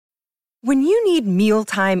When you need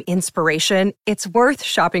mealtime inspiration, it's worth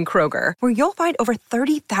shopping Kroger, where you'll find over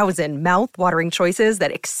 30,000 mouth-watering choices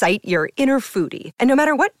that excite your inner foodie. And no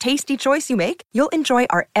matter what tasty choice you make, you'll enjoy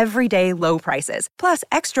our everyday low prices, plus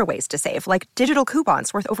extra ways to save, like digital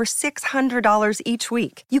coupons worth over $600 each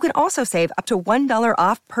week. You can also save up to $1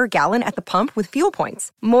 off per gallon at the pump with fuel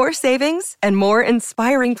points. More savings and more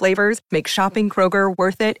inspiring flavors make shopping Kroger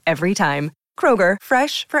worth it every time. Kroger,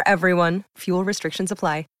 fresh for everyone. Fuel restrictions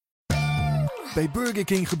apply. Bij Burger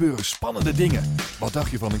King gebeuren spannende dingen. Wat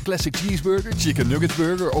dacht je van een classic cheeseburger, chicken nuggets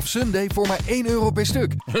burger of sundae voor maar €1 per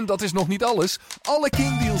stuk? En dat is nog niet alles. Alle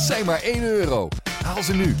King deals zijn maar €1. Haal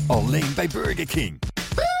ze nu, alleen bij Burger King.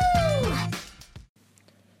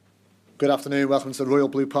 Good afternoon, welcome to the Royal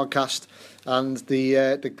Blue podcast. And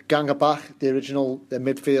the gang are back, the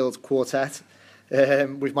midfield quartet.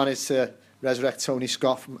 We've managed to resurrect Tony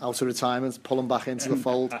Scott from out of retirement, pull him back into the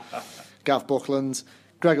fold. Gav Buckland,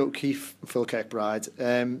 Greg O'Keefe and Phil Kirkbride.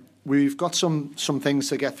 We've got some things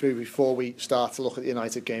to get through before we start to look at the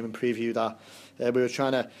United game and preview that. We were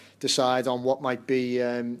trying to decide on what might be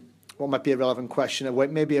a relevant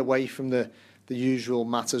question, maybe away from the usual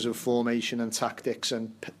matters of formation and tactics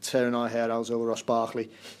and tearing our hair out over Ross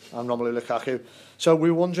Barkley and Romelu Lukaku. So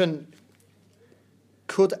we were wondering,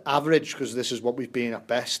 could average, because this is what we've been at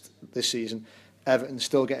best this season, Everton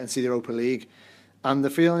still get into the Europa League? And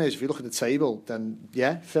the feeling is, if you look at the table, then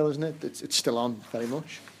yeah, Phil, isn't it? It's still on very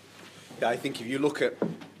much. Yeah, I think if you look at,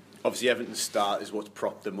 obviously Everton's start is what's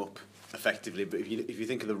propped them up effectively, but if you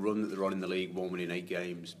think of the run that they're on in the league, 1 win in 8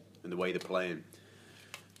 games, and the way they're playing,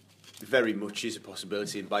 very much is a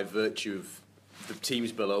possibility, and by virtue of the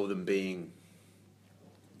teams below them being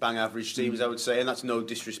bang average teams, I would say, and that's no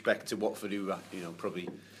disrespect to Watford, who probably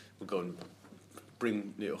will go and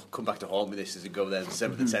come back to haunt me this as it go there in the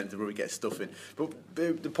 7th and 10th and probably get stuff in. But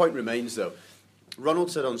the point remains, though.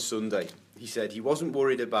 Ronald said on Sunday, he said he wasn't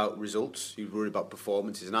worried about results, he was worried about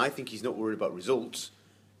performances, and I think he's not worried about results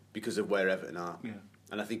because of where Everton are. Yeah.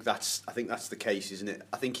 And I think that's the case, isn't it?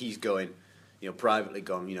 I think he's going, privately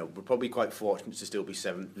gone, we're probably quite fortunate to still be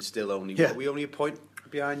 7th and still only a point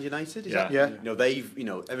behind United. Is that? Yeah.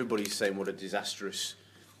 Everybody's saying what a disastrous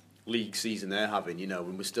league season they're having,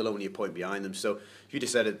 and we're still only a point behind them. So if you'd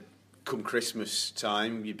have said come Christmas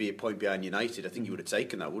time you'd be a point behind United, I think you would have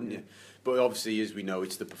taken that, wouldn't you? But obviously, as we know,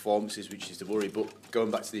 it's the performances which is the worry. But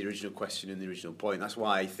going back to the original question and the original point, that's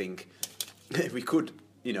why I think if we could,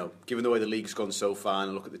 given the way the league's gone so far,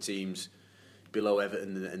 and look at the teams below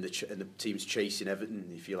Everton and the teams chasing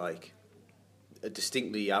Everton, if you like, a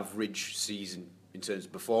distinctly average season in terms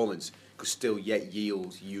of performance could still yet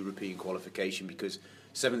yield European qualification, because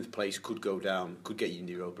 7th place could go down, could get you in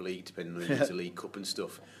the Europa League, depending on the League Cup and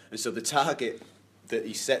stuff. And so the target that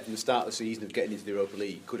he set from the start of the season of getting into the Europa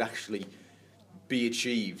League could actually be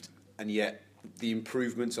achieved, and yet the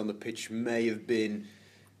improvements on the pitch may have been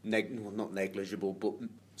not negligible, but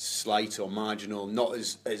slight or marginal, not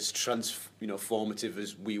as transformative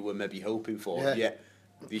as we were maybe hoping for. Yeah. Yet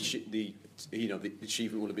the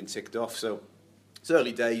achievement will have been ticked off. So it's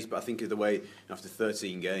early days, but I think of the way after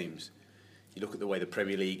 13 games, you look at the way the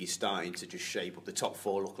Premier League is starting to just shape up. The top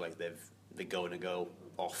 4 look like they're going to go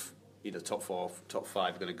off. Top 4, top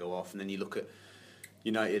 5 are going to go off, and then you look at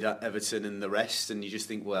United, Everton, and the rest, and you just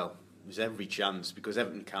think, well, there's every chance, because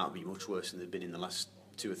Everton can't be much worse than they've been in the last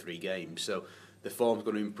 2 or 3 games. So the form's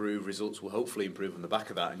going to improve, results will hopefully improve on the back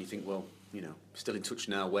of that, and you think, well, still in touch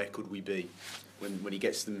now. Where could we be when he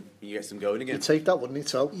gets them going again? You'd take that, wouldn't you,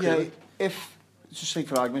 Tom? Yeah. If, just say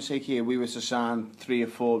for argument's sake here, we were to sign 3 or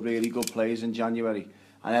 4 really good players in January,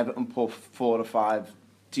 and Everton put 4 or 5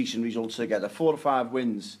 decent results together, 4 or 5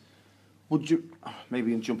 wins, would you,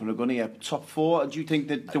 maybe I'm jumping a gun here, top 4, do you think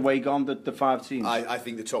that the way gone, the 5 teams? I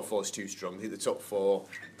think the top 4 is too strong. I think the top 4,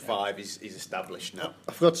 5 is established now.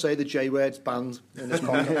 I forgot to say the J-word's banned in this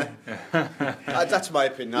podcast. That's my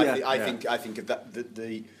opinion. I think that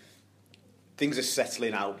the things are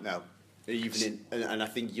settling out now. And I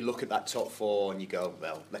think you look at that top 4 and you go,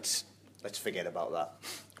 well, let's forget about that.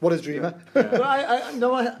 What is Dreamer? Well,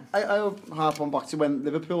 I harp on back to when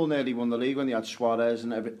Liverpool nearly won the league, when they had Suarez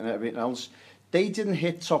and everything else. They didn't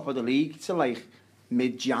hit top of the league till like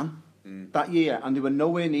mid-Jan that year, and they were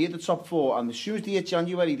nowhere near the top 4. And as soon as they hit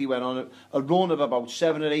January, they went on a run of about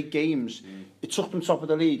 7 or 8 games. It took them top of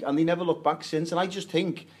the league, and they never looked back since. And I just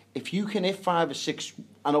think, if you can hit 5 or 6,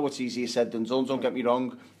 I know it's easier said than done, don't get me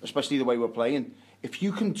wrong, especially the way we're playing. If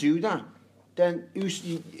you can do that, then,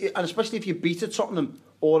 and especially if you beat a Tottenham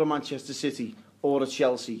or a Manchester City or a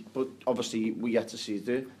Chelsea, but obviously we yet to see it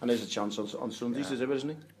do, and there's a chance on Sundays, isn't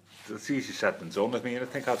it? It's easier said than done. I mean, I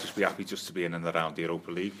think I'll just be happy just to be in and around the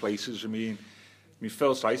Europa League places. I mean, mean,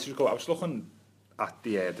 Phil Slice was good. I was looking at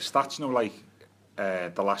the stats, you know, like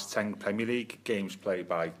the last 10 Premier League games played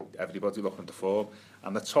by everybody looking at the form,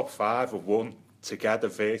 and the top 5 have won together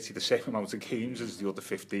virtually the same amount of games as the other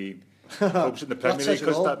 15 clubs in the Premier League,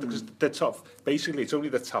 because the top, basically it's only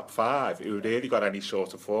the top 5 who really got any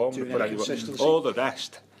sort of form. All the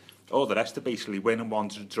rest are basically winning 1,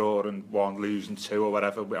 drawing 1, losing 2 or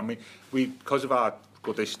whatever. I mean, because of our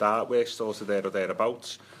goodish start, we're sort of there or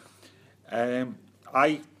thereabouts. I'm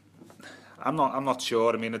not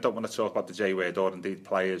sure. I mean, I don't want to talk about the J Wade or indeed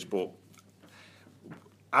players, but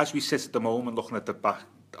as we sit at the moment, looking at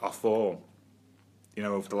our form, you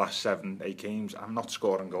know, over the last 7-8 games, I'm not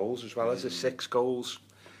scoring goals as well as the 6 goals.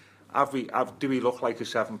 Do we look like a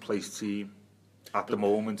 7th place team at the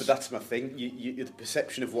moment? But that's my thing. The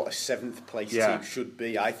perception of what a 7th place team should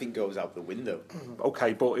be, I think, goes out the window.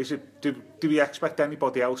 Okay, but is it? Do we expect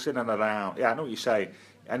anybody else in and around? Yeah, I know what you say.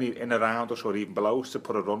 Any in around us or even below us to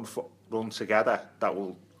put a run together that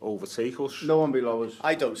will overtake us? No one below us.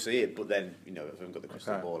 I don't see it, but then, you know, we haven't got the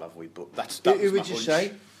crystal ball, have we? But who would you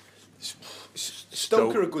say?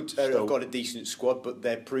 Stoke are have got a decent squad, but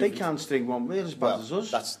they're proving... They can't string one wheel as bad as us.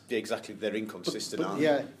 That's exactly, they're inconsistent, aren't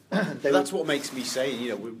yeah. they? That's what makes me say, you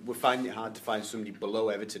know, we're finding it hard to find somebody below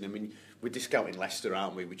Everton. I mean, we're discounting Leicester,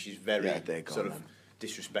 aren't we? Which is very sort of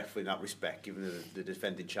disrespectful in that respect, given the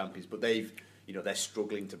defending champions. But they've, you know, they're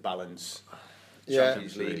struggling to balance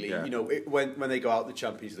Champions League. You know, when they go out the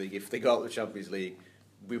Champions League, if they go out the Champions League,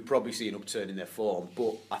 we'll probably see an upturn in their form.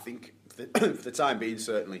 But I think for the time being,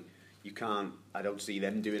 certainly, I don't see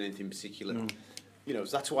them doing anything particular. You know,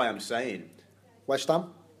 so that's why I'm saying West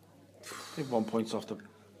Ham. They've 1 point off the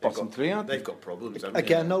bottom 3, aren't they? They've got problems.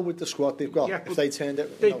 Again, no, with the squad they've got. If they turned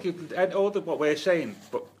it, and all what we're saying,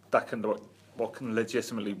 but that can what can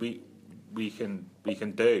legitimately we can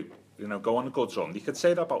do. You know, go on a good run. You could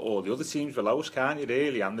say that about all the other teams below us, can't you,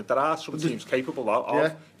 really? And there are some teams capable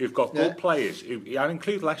of who've got good players. I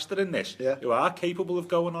include Leicester in this, who are capable of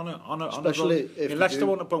going on a especially run. If Leicester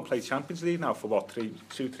won't play Champions League now for what,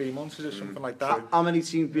 2-3 months or something like that. How many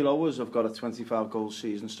teams below us have got a 25-goal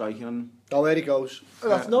season striking on them? Oh, there he goes.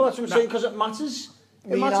 That's what I'm saying, because it matters.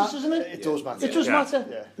 It matters, doesn't it? It does matter. It does matter.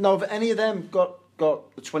 Yeah. Now, if any of them got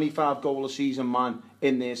a 25-goal-a-season man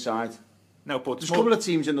in their side, no, but there's a couple of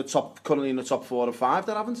teams currently in the top 4 or 5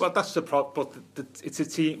 that haven't. Well, that's the problem. But it's a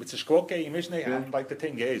team, it's a squad game, isn't it? Yeah. And like the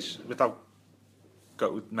thing is, without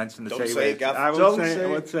mentioning the I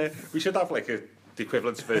would say we should have like the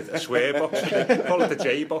equivalent of a swear box. Call it the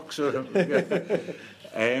J box. But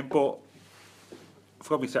I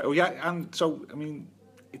forgot we said. Oh yeah, and so I mean,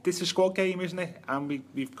 this is a squad game, isn't it? And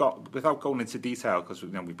we've got, without going into detail, because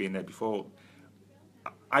we've been there before.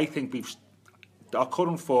 I think our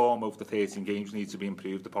current form over the 13 games needs to be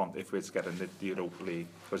improved upon if we're to get in the Europa League,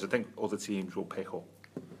 because I think other teams will pick up.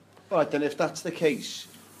 All right, then if that's the case,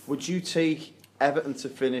 would you take Everton to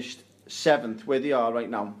finish 7th, where they are right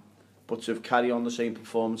now, but to carry on the same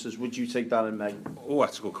performances? Would you take that in May? Oh,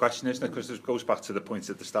 that's a good question, isn't it? Because it goes back to the point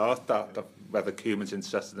at the start that whether Koeman's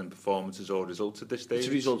interested in performances or results at this stage. It's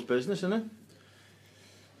a results business, isn't it?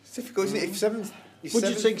 It's difficult, isn't it? If 7th... Would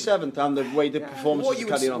you take 7th and the way the performances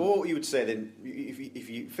carry on? What you would say then,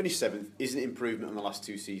 if you finish 7th, is an improvement on the last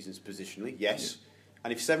 2 seasons positionally? Yes.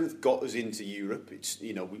 And if 7th got us into Europe, it's,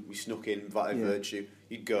 you know, we snuck in by virtue,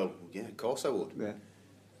 you'd go, yeah, of course I would. Yeah.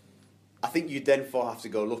 I think you'd then have to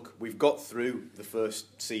go, look, we've got through the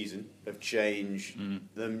first season of change,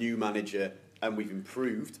 the new manager, and we've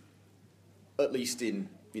improved, at least in,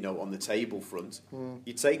 you know, on the table front.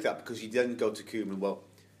 You take that because you then go to Koeman, well,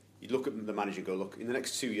 you look at the manager and go, look, in the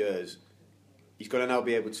next 2 years, he's going to now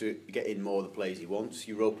be able to get in more of the players he wants.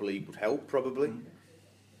 Europa League would help, probably.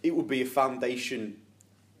 It would be a foundation,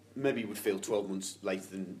 maybe it would feel 12 months later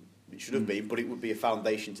than it should have been, but it would be a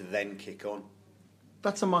foundation to then kick on.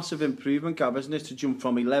 That's a massive improvement, Gav, isn't it, to jump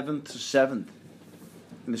from 11th to 7th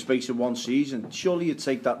in the space of 1 season? Surely you'd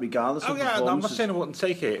take that regardless of performances. I'm not saying I wouldn't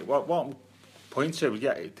take it. What I'm pointing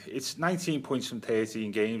to, it's 19 points from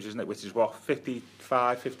 13 games, isn't it? Which is what,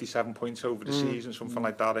 55, 57 points over the season, something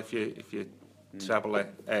like that. If you treble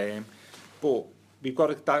it, but we've got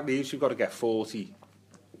to, that leaves you've got to get 40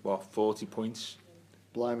 points.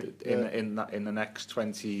 Blimey. In the next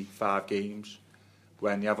 25 games.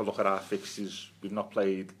 When you have a look at our fixtures, we've not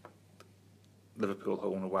played Liverpool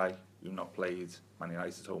home and away. We've not played Man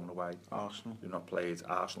United home and away. Arsenal. We've not played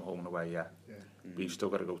Arsenal home and away yet. We've still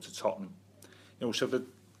got to go to Tottenham. You know, so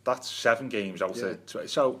that's 7 games out there.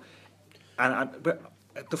 So, but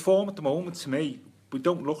the form at the moment, to me, we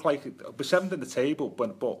don't look like we're 7th in the table,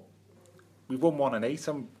 but we've won 1 and 8,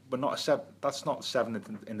 and we're not that's not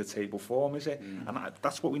 7th in the table form, is it? And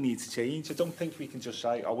that's what we need to change. I don't think we can just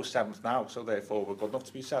say, oh, we're 7th now, so therefore we're good enough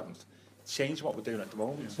to be 7th. Change what we're doing at the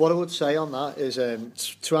moment. What I would say on that is,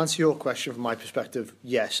 to answer your question from my perspective,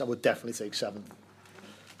 yes, I would definitely take 7th.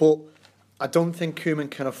 But I don't think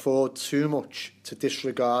Koeman can afford too much to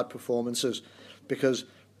disregard performances, because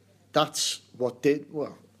that's what did,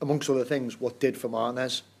 well, amongst other things, what did for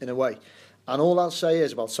Martinez in a way. And all I'll say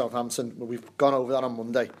is about Southampton, we've gone over that on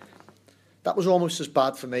Monday, that was almost as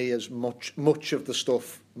bad for me as much of the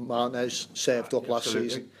stuff Martinez served up last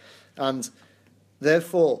season. And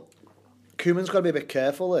therefore, Koeman's got to be a bit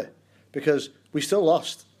careful there, because we still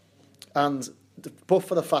lost. And but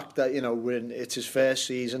for the fact that, you know, it's his first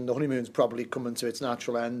season, the honeymoon's probably coming to its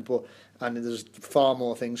natural end, and there's far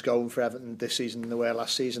more things going for Everton this season than there were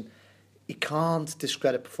last season. He can't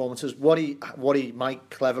discredit performances. What he might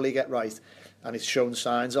cleverly get right, and he's shown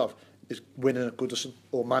signs of, is winning at Goodison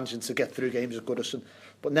or managing to get through games at Goodison.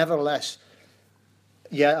 But nevertheless,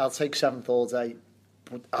 yeah, I'll take 7th all day.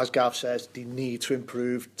 But as Gav says, they need to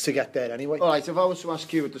improve to get there anyway. All right, if I was to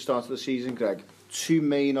ask you at the start of the season, Greg, 2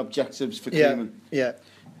 main objectives for Koeman. Yeah.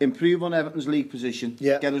 Improve on Everton's league position,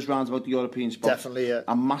 get us round about the European spot. Definitely, yeah.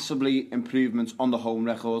 And massively improvements on the home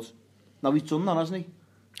record. Now, he's done that, hasn't he?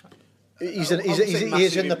 He's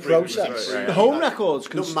in the process. The home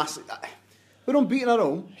records. Not massive. We're unbeaten at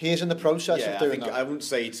home. He is in the process of doing that. I wouldn't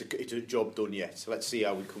say it's a job done yet. So let's see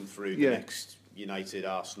how we come through the next United,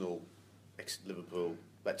 Arsenal, Liverpool.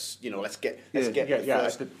 Let's get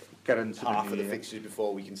into half of the fixtures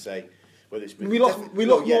before we can say whether it's been. We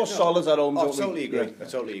look more solid at home. I totally agree. I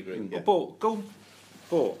totally agree. Yeah. But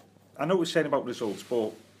I know what we're saying about results,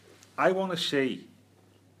 but I want to see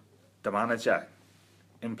the manager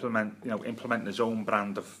implementing his own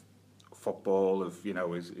brand of football, of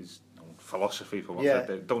his philosophy, for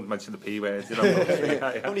what don't mention the P word.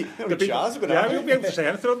 Only Charles are going to I won't be able to say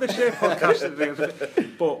anything on this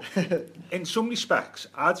podcast. But in some respects,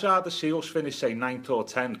 I'd rather see us finish, say, 9th or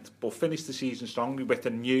 10th, but finish the season strongly with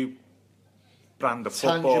a new brand of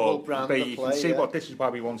football. Brand you can see what this is why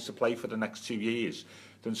we want to play for the next 2 years,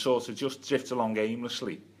 than sort of just drift along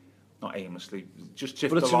aimlessly. Not aimlessly, just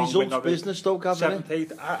drift along. But it's a results business, though, Gavin.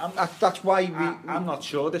 7th, 8th. That's why I'm not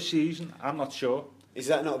sure this season. I'm not sure. Is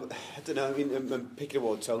that not? I don't know. I mean, I'm picking up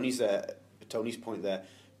what Tony's point there.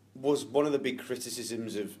 Was one of the big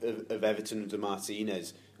criticisms of Everton under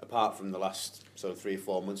Martinez, apart from the last sort of 3 or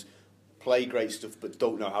 4 months, play great stuff but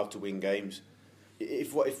don't know how to win games.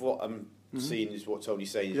 If what I'm seeing is what Tony's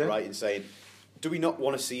saying is right in saying, do we not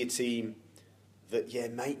want to see a team that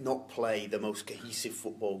might not play the most cohesive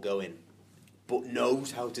football going, but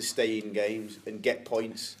knows how to stay in games and get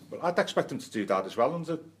points? Well, I'd expect them to do that as well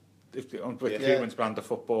with Koeman's brand of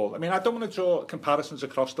football. I mean, I don't want to draw comparisons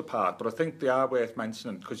across the park, but I think they are worth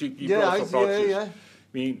mentioning, because you brought up Rodgers. I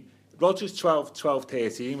mean, Rodgers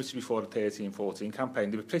 12-13, which is before the 13-14 campaign,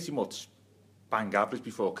 they were pretty much bang average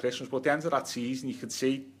before Christmas, but at the end of that season, you could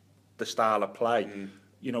see the style of play,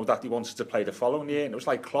 that he wanted to play the following year. And it was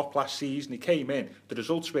like Klopp last season. He came in, the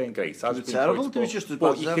results weren't great. It was terrible. It was just as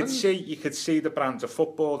bad as you could see the brand of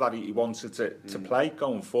football that he wanted to play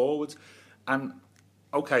going forward. And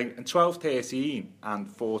okay, in 12-13 and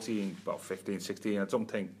 15-16, I don't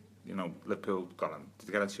think, Liverpool got on. Did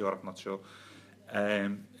they get into Europe? I'm not sure.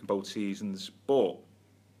 In both seasons. But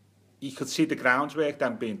you could see the groundwork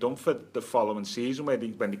then being done for the following season when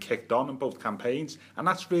they kicked on in both campaigns. And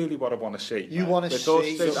that's really what I want to see. You want to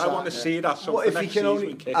see... I want to see that. So well, if next season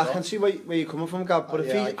we kick on. I can see where you're coming from, Gav, but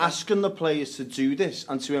if he's asking the players to do this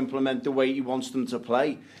and to implement the way he wants them to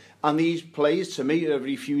play, and these players, to me, are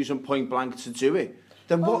refusing point blank to do it,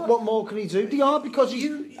 then what more can he do? They are, because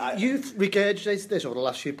you've regurgitated this over the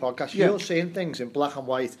last few podcasts. You're seeing things in black and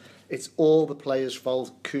white. It's all the players'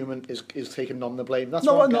 fault. Koeman is taking none of the blame. That's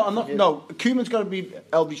I'm not. No, Koeman's got to be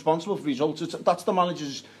held responsible for results. That's the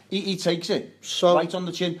manager's. He takes it right on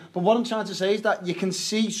the chin. But what I'm trying to say is that you can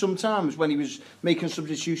see sometimes when he was making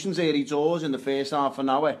substitutions early doors in the first half an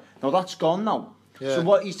hour. Now that's gone now. Yeah. So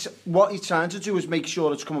what he's trying to do is make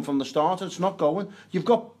sure it's coming from the start, and it's not going. You've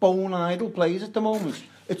got bone idle players at the moment.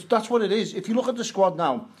 That's what it is. If you look at the squad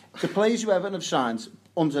now, the players who Everton have signed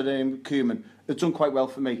under Koeman have done quite well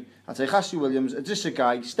for me. I'd say Hassie Williams, Idrissa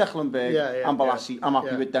Gueye, Stekelenburg and Balassi. I'm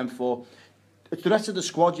happy with them four. It's the rest of the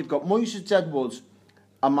squad. You've got Moises Deadwood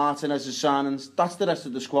and Martinez's signings. That's the rest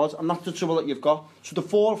of the squad, and that's the trouble that you've got. So the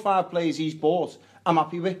 4 or 5 players he's bought, I'm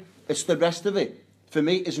happy with. It's the rest of it, for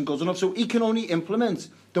me, isn't good enough. So he can only implement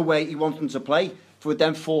the way he wants them to play for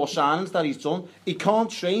them 4 signings that he's done. He can't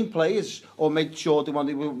train players or make sure they want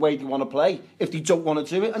the way they want to play if they don't want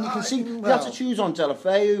to do it. And you can see the attitudes on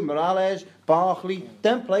Delafeu, Morales, Barkley,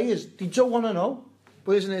 them players, they don't want to know.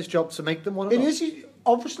 But isn't it his job to make them want to know? It is,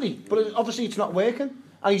 obviously, but obviously it's not working.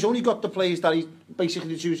 And he's only got the players that he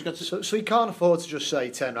basically chooses. So he can't afford to just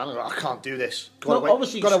say, turn around and go, I can't do this.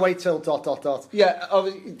 Obviously, got to wait till ... Yeah,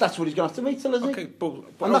 that's what he's going to have to wait till, isn't he?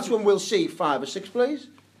 And that's when we'll see 5 or 6 players.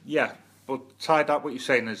 Yeah, but tied up what you're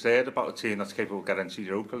saying is there about a team that's capable of getting into the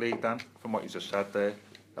Europa League then, from what you just said there,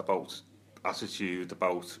 about attitude,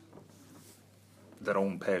 about their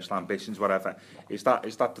own personal ambitions, whatever. Is that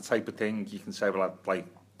the type of thing you can say, well, like,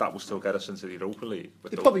 that will still get us into the Europa League?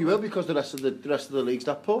 It probably will, because the rest of the league's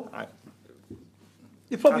that poor.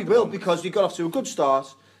 It probably will, because you got off to a good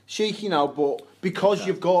start, shaky now, but because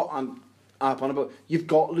you've got, you've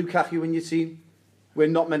got Lukaku in your team, where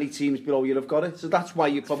not many teams below you have got it, so that's why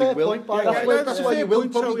you probably will. That's why you will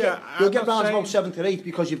probably you'll get round about 7th or 8th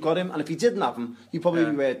because you've got him, and if you didn't have him, you'd probably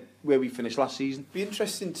be where we finished last season. Be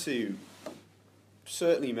interesting to,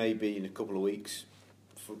 certainly maybe in a couple of weeks,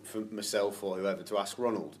 for myself or whoever, to ask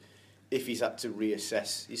Ronald if he's had to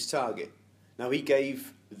reassess his target. Now, he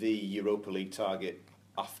gave the Europa League target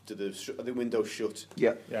after the window shut.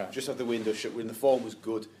 Yeah. Just after the window shut, when the form was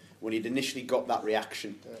good, when he'd initially got that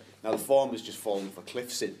reaction. Now, the form has just fallen off a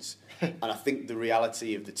cliff since. And I think the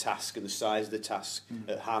reality of the task and the size of the task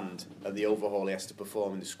at hand and the overhaul he has to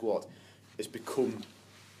perform in the squad has become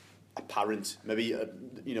apparent. Maybe, a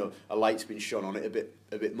light's been shone on it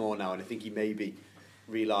a bit more now, and I think he maybe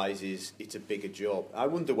realises it's a bigger job. I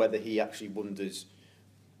wonder whether he actually wonders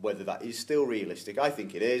whether that is still realistic. I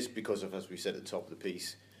think it is, because of, as we said at the top of the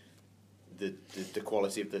piece, the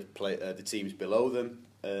quality of the teams below them.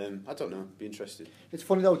 I don't know, be interested. It's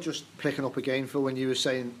funny though, just picking up again for when you were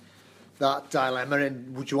saying that dilemma,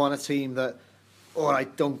 and would you want a team that, all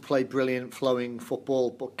right, don't play brilliant flowing football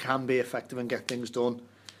but can be effective and get things done?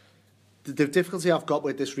 The difficulty I've got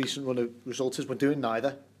with this recent run of results is we're doing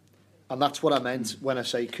neither. And that's what I meant when I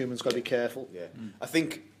say Koeman's got to be careful. Yeah, I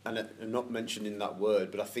think, and I'm not mentioning that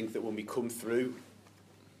word, but I think that when we come through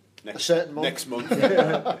next month,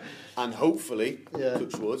 and hopefully,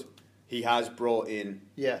 touch wood, he has brought in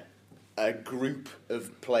a group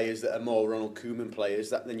of players that are more Ronald Koeman players.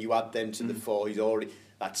 That then you add them to the 4.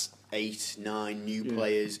 That's 8, 9 new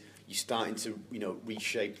players. You're starting to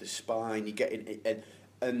reshape the spine. You're getting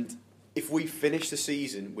and if we finish the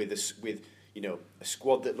season with a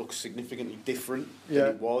squad that looks significantly different than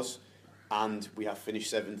it was, and we have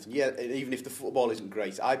finished 7th. And even if the football isn't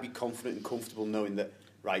great, I'd be confident and comfortable knowing that,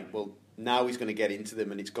 right, well, now he's going to get into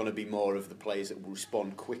them, and it's going to be more of the players that will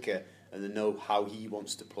respond quicker and they know how he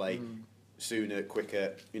wants to play sooner,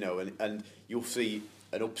 quicker, and you'll see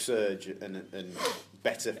an upsurge and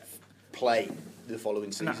better play the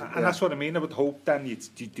following season. And that's what I mean. I would hope then you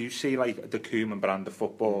do see like the Koeman brand of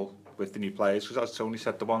football with the new players, because as Tony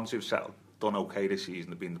said, the ones who've done okay this season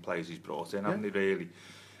have been the players he's brought in, haven't they, really?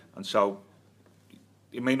 And so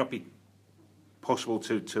it may not be possible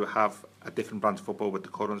to have a different brand of football with the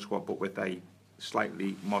current squad, but with a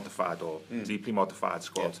slightly modified or deeply modified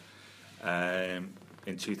squad.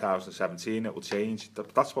 In 2017 it will change.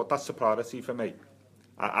 That's the priority for me.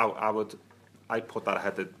 I put that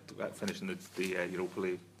ahead of finishing the Europa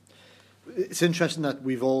League. It's interesting that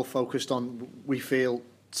we've all focused on, we feel,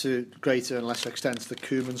 to greater and lesser extent, the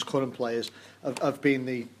Koeman's current players have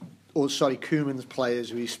been Koeman's players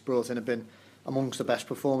who he's brought in have been amongst the best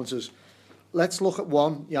performances. Let's look at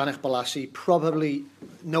one, Yannick Bolasie. Probably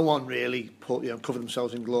no one really covered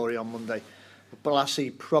themselves in glory on Monday. But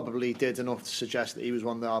Bolasie probably did enough to suggest that he was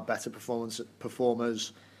one of our better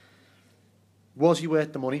performers. Was he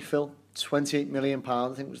worth the money, Phil? £28 million,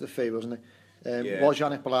 I think was the fee, wasn't it? Was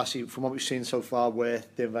Yannick Bolasie, from what we've seen so far,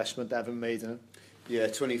 worth the investment Everton made in him? Yeah,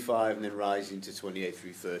 25 and then rising to 28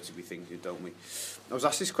 through 30, we think, don't we? I was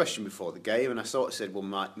asked this question before the game, and I sort of said, well,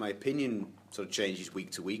 my opinion sort of changes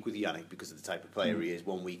week to week with Yannick because of the type of player he is.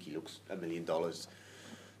 1 week he looks $1 million,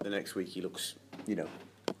 the next week he looks,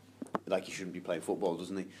 like he shouldn't be playing football,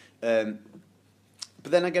 doesn't he? But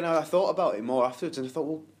then again, I thought about it more afterwards, and I thought,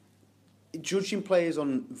 well, judging players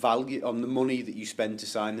on value, on the money that you spend to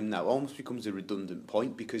sign them now, almost becomes a redundant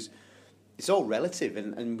point, because it's all relative,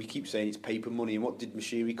 and we keep saying it's paper money, and what did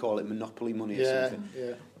Mashiri call it, monopoly money or something?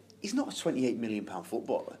 Yeah. He's not a £28 million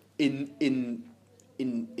footballer. In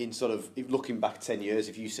sort of, looking back 10 years,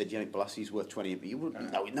 if you said Yannick Bolasie's worth 28 million, you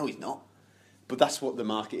wouldn't, no, he's not. But that's what the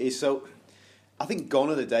market is. So I think gone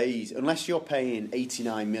are the days, unless you're paying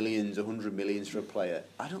 89 millions, 100 millions for a player,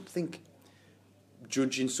 I don't think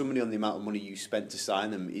judging somebody on the amount of money you spent to sign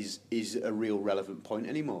them is a real relevant point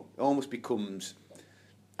anymore. It almost becomes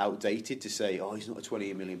outdated to say, oh, he's not a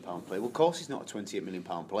 £28 million player. Well, of course he's not a £28 million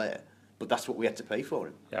player, but that's what we had to pay for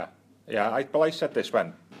him. Yeah. I said this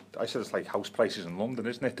when I said it's like house prices in London,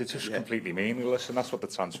 isn't it? They're just completely meaningless, and that's what the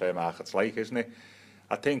transfer market's like, isn't it?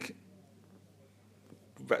 I think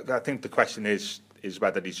the question is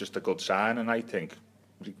whether he's just a good sign, and I think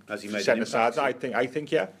Has he made setting an aside, impact? I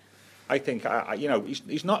think yeah. I think you know,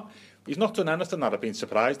 he's not done anything that I've been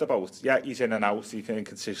surprised about. Yeah, he's in and out, he's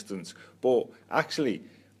inconsistent, but actually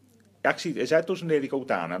his head doesn't really go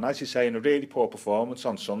down. And as you say, in a really poor performance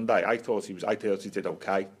on Sunday, I thought he did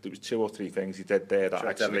okay. There was 2 or 3 things he did there that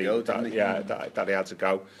actually that he had to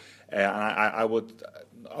go. And I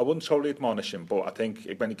wouldn't totally admonish him, but I think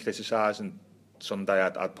when he criticising Sunday,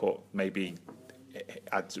 I'd put maybe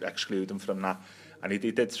I'd exclude him from that. And he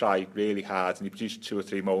did try really hard, and he produced 2 or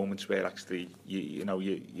 3 moments where actually you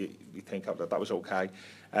think that was okay.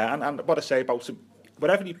 And what I say about him,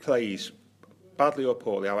 wherever he plays, badly or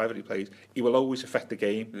poorly, however he plays, he will always affect the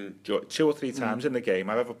game. 2 or 3 times in the game,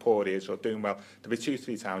 however poor he is or doing well, there'll be 2 or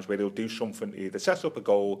 3 times where he'll do something, either set up a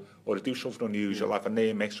goal or he'll do something unusual, like a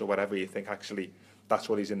near miss or whatever. You think actually that's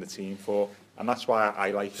what he's in the team for, and that's why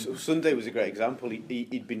I like him. So Sunday was a great example.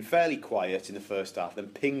 He'd been fairly quiet in the first half, then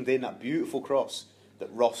pinged in that beautiful cross that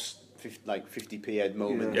Ross 50p head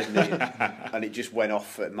moment, didn't he? And it just went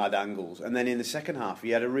off at mad angles. And then in the second half, he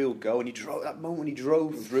had a real go, and he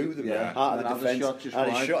drove through the heart of the defence,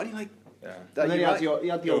 and he shot, and he like. Yeah. And then he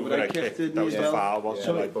had the overhead kick, didn't that he, was as a well? foul,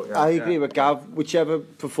 wasn't it? But, I agree with Gav. Whichever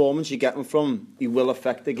performance you get him from, he will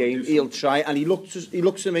affect the game. He'll try, and he looks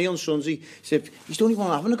at me on Sunday. He said, "He's the only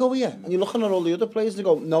one having a go here." And you're looking at all the other players and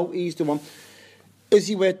go, "No, he's the one." Is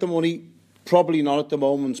he worth the money? Probably not at the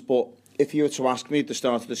moment. But if you were to ask me at the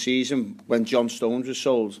start of the season, when John Stones was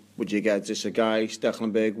sold, would you get Guy,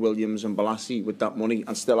 Stekelenburg, Williams, and Balassi with that money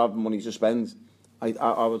and still have money to spend?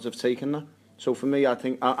 I would have taken that. So for me, I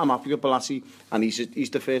think I'm happy with Balassi, and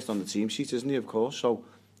he's the first on the team sheet, isn't he? Of course. So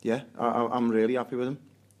yeah, I'm really happy with him.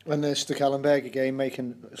 And Stekelenburg again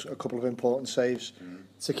making a couple of important saves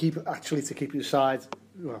to keep your side.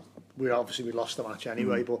 Well, we lost the match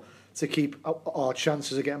anyway, but to keep our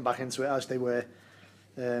chances of getting back into it as they were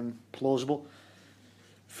plausible.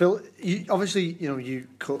 Phil, you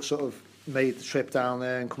sort of made the trip down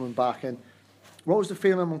there and coming back, and what was the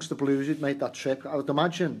feeling amongst the Blues who'd made that trip? I would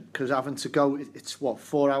imagine, because having to go, it's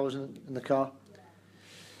 4 hours in the car?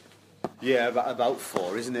 Yeah, about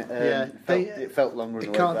 4, isn't it? It felt longer on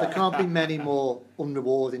the way back. There can't be many more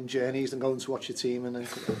unrewarding journeys than going to watch your team.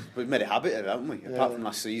 We've made a habit of it, haven't we? Yeah. Apart from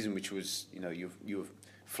last season, which was, you were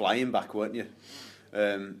flying back, weren't you?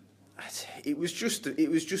 It was just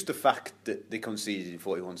the fact that they conceded in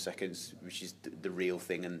 41 seconds, which is the real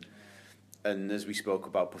thing, and as we spoke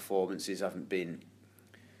about, performances haven't been.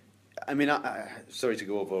 I mean, sorry to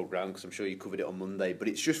go over old ground because I'm sure you covered it on Monday, but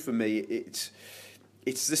it's just for me, it's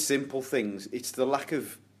the simple things. It's the lack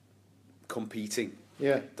of competing,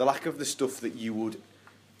 the lack of the stuff that you would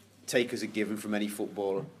take as a given from any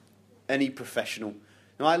footballer, any professional.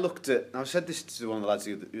 Now I said this to one of the lads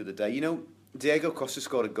the other day. Diego Costa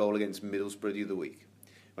scored a goal against Middlesbrough the other week.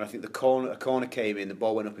 When I think a corner came in, the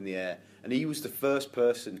ball went up in the air, and he was the first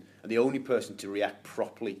person and the only person to react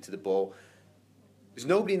properly to the ball. There's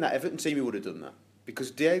nobody in that Everton team who would have done that,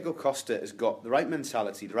 because Diego Costa has got the right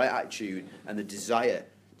mentality, the right attitude, and the desire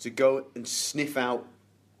to go and sniff out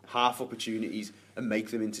half opportunities and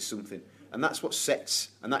make them into something. And that is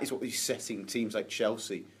what he's setting teams like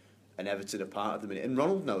Chelsea and Everton apart at the minute. And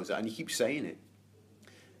Ronald knows that, and he keeps saying it.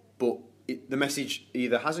 But the message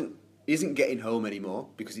either isn't getting home anymore,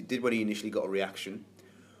 because it did when he initially got a reaction,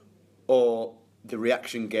 or the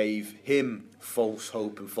reaction gave him false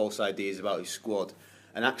hope and false ideas about his squad,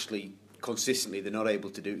 and actually consistently they're not able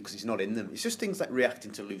to do it because it's not in them. It's just things like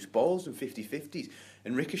reacting to loose balls and 50-50s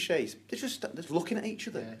and ricochets. They're just looking at each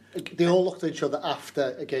other. Yeah. They all looked at each other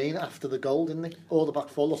after the goal, didn't they? All the back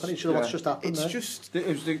four looking at each other. What's just happened there?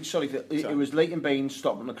 It was Leighton Baines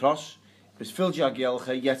stopping the cross. It was Phil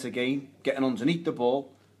Jagielka yet again getting underneath the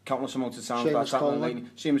ball, countless amounts of times.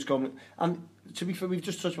 Seamus Coleman. And to be fair, we've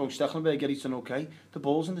just touched about Stekelenburg. He's done okay. The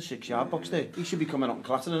ball's in the 6-yard box there. He should be coming out and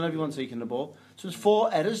clattering everyone taking the ball. So there's 4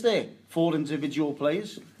 errors there, 4 individual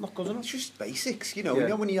players. Not good enough. It's just basics, when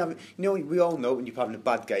we all know when you're having a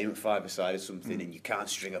bad game at 5-a-side or something, and you can't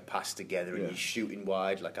string a pass together, and you're shooting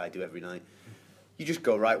wide like I do every night. You just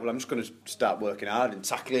go, right, well, I'm just going to start working hard and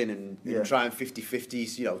tackling and trying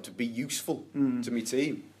 50-50s, to be useful to my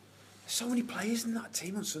team. There's so many players in that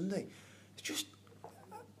team on Sunday. It's just,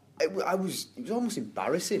 it was almost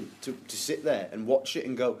embarrassing to sit there and watch it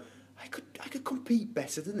and go, I could compete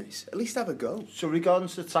better than this. At least have a go. So regarding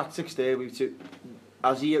the tactics there,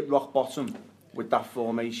 has he hit rock bottom? with that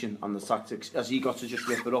formation and the tactics? Has he got to just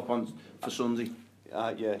rip it up on for Sunday?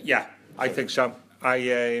 Yeah, I think so.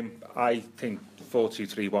 I think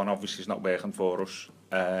 4-2-3-1 obviously is not working for us.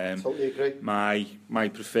 Totally agree. My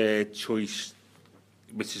preferred choice,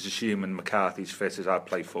 which is assuming McCarthy's fit, is I'd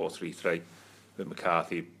play 4-3-3 with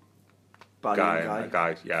McCarthy,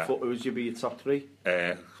 Guy, yeah. Who would you be your top three?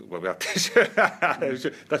 Well, we have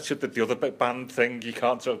to, that's the other bit band thing. You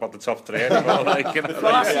can't talk about the top three anymore. Like,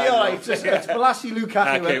 Balassi, all right. It's Balassi,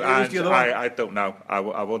 Lukaku. Okay, Who's the other one? I don't know. I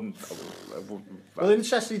wouldn't. Well,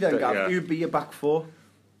 interestingly then, Gav, who'd be your back four?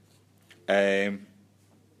 That's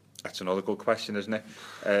another good question, isn't it?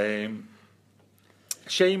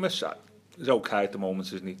 Seamus is okay at the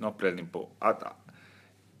moment, isn't he? Not brilliant, but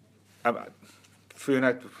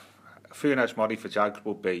Funes Mori for Jags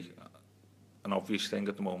would be an obvious thing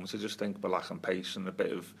at the moment. I just think we're lacking pace and a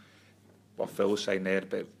bit of what Phil was saying there, a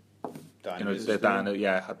bit of, they're down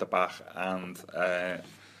at the back and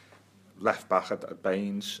left back at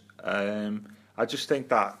Baines. I just think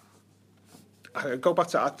that I go back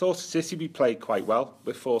to, I thought City played quite well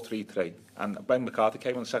with 4-3-3, and when McCarthy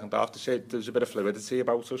came on the second half, there's a bit of fluidity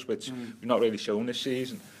about us which we've not really shown this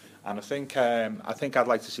season, and I think I'd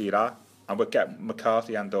like to see that, and we'll get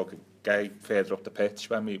McCarthy and Doug Gay further up the pitch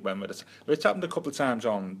when it's happened a couple of times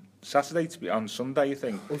on Saturday, on Sunday, I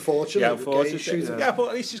think. Unfortunately. Yeah, but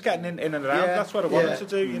at least he's getting in and around. That's what I wanted to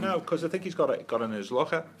do, you know, because I think he's got in his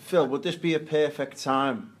locker. Phil, would this be a perfect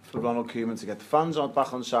time for Ronald Koeman to get the fans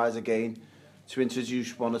back on side again, to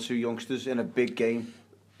introduce one or two youngsters in a big game?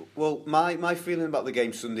 Well, my feeling about the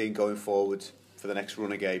game Sunday and going forward for the next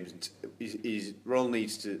run of games is Ronald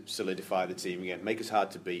needs to solidify the team again, make us hard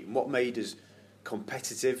to beat. And what made us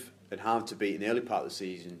competitive and hard to beat in the early part of the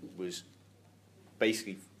season was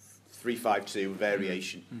basically 3-5-2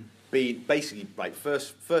 variation. Being basically, right,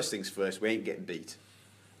 first things first, we ain't getting beat.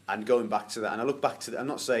 And going back to that, and I look back to that, I'm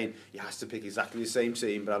not saying he has to pick exactly the same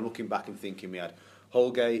team, but I'm looking back and thinking we had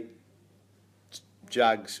Holgate,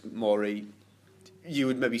 Jags, Murray. You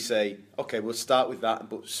would maybe say, okay, we'll start with that,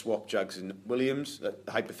 but swap Jags and Williams,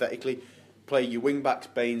 hypothetically. Play your wing-backs,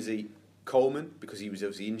 Bainesy, Coleman, because he was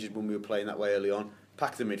obviously injured when we were playing that way early on.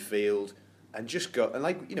 Pack the midfield, and just go. And,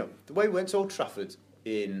 like, you know, the way we went to Old Trafford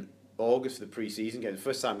in August for the pre-season game, the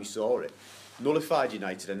first time we saw it, nullified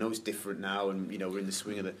United. I know it's different now, and, you know, we're in the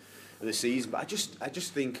swing of the season, but I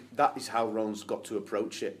just think that is how Ron's got to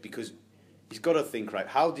approach it, because he's got to think, right,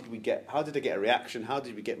 how did I get a reaction? How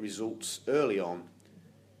did we get results early on?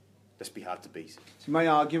 Let's be hard to beat. So my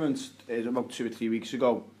argument about 2 or 3 weeks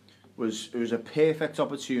ago was it was a perfect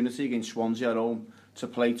opportunity against Swansea at home to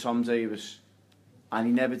play Tom Davies, and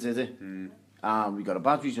he never did it. We got a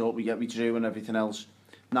bad result, we drew and everything else.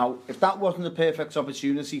 Now, if that wasn't a perfect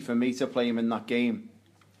opportunity for me to play him in that game,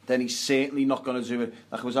 then he's certainly not going to do it.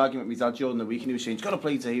 Like I was arguing with my dad during the week, and he was saying, he's got to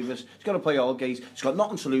play Davies, he's got to play Aldgate, he's got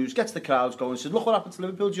nothing to lose, gets the crowds going. He said, look what happened to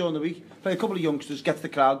Liverpool during the week. Play a couple of youngsters, gets the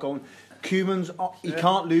crowd going. Koeman's, he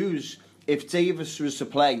can't lose. If Davies was to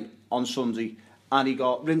play on Sunday and he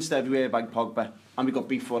got rinsed everywhere by Pogba and we got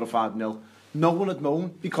beat 4 or 5-0, no one had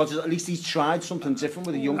known, because at least he's tried something different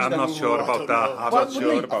with a youngster. I'm not sure about that. I'm not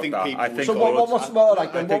sure about that. I think so what's more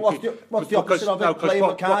like then? What's the opposite of it? Playing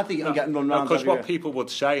McCarthy and getting run around because everywhere? what people would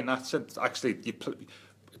say, and that's actually,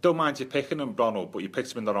 don't mind you picking him, Ronald, but you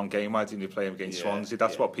picked him in the wrong game. Why didn't you play him against Swansea?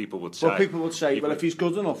 That's what people would say. Well, people would say, well, if he's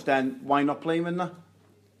good enough, then why not play him in that?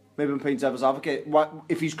 Maybe I'm playing devil's advocate.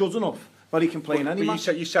 If he's good enough, well, he can play in any match.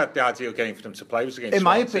 You said the ideal game for them to play was against in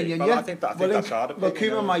my Swansea. opinion, well, yeah. I think that's harder. Well,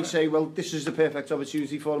 Koeman might say, well, this is the perfect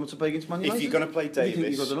opportunity for him to play against Man United. If you're going to play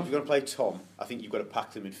Davies, if you're going to play Tom, I think you've got to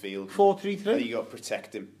pack the midfield. 4-3-3. I think you've got to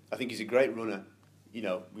protect him. I think he's a great runner. You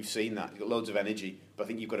know, we've seen that. He's got loads of energy, but I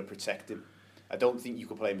think you've got to protect him. I don't think you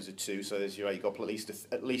could play him as a 2, so you're right, you've got to play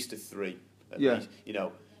at least a 3. Least, you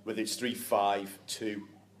know, whether it's 3-5-2.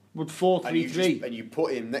 Would 4-3-3. And you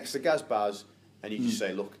put him next to Gazbaz, and you just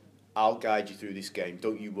say, look, I'll guide you through this game.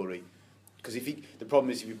 Don't you worry. Because the problem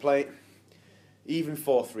is if you play even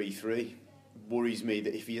 4-3-3, worries me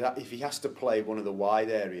that if he has to play one of the wide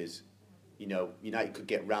areas, you know, United could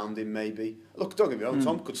get round him maybe. Look, don't get me wrong,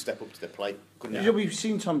 Tom could step up to the plate, couldn't he? We've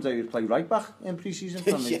seen Tom Davies play right back in pre-season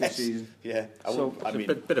friendly this season. Yeah. I mean,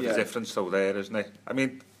 a bit of a difference though there, isn't it? I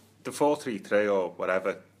mean, the 4-3-3 or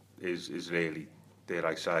whatever is really, dare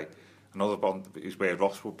I say, another one is where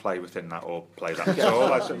Ross will play within that or play that.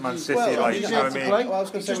 So as Man City, you know what I mean? Well, I was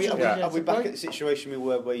going to say, are we back at the situation we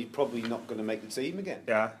were where he's probably not going to make the team again?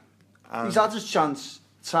 Yeah. He's had his chance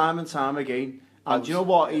time and time again, and you know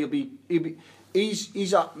what?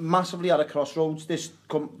 He's massively at a crossroads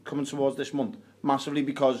coming towards this month, massively,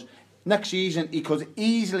 because next season he could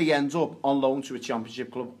easily end up on loan to a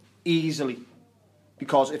Championship club, easily.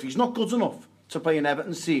 Because if he's not good enough to play in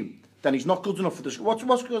Everton's team, then he's not good enough for the squad.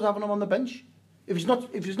 What's good having him on the bench? If he's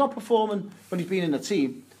not performing when he's been in the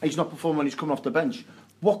team, and he's not performing when he's coming off the bench,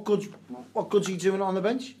 what good's he doing on the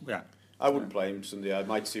bench? Yeah. I wouldn't play him Sunday.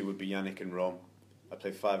 My two would be Yannick and Rom. I'd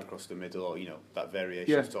play 5 across the middle, or that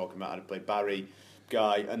variation I was talking about. I'd play Barry,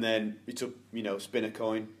 Guy, and then we took spin a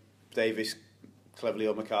coin, Davis, Cleverley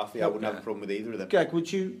or McCarthy. I wouldn't have a problem with either of them. Greg,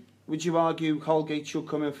 would you argue Holgate should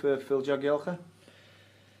come in for Phil Jagielka?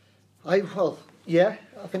 Yeah,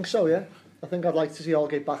 I think so. Yeah, I think I'd like to see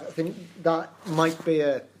Holgate back. I think that might be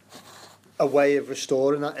a way of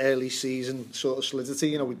restoring that early season sort of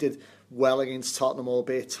solidity. We did well against Tottenham,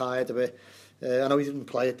 albeit tired a bit. I know he didn't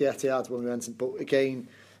play at the Etihad when we went in, but again,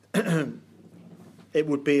 it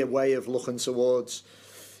would be a way of looking towards,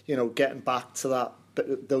 getting back to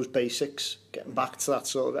those basics, getting back to that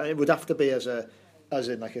sort of. And it would have to be as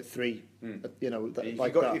in like a 3, If you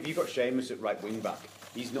got Seamus at right wing back,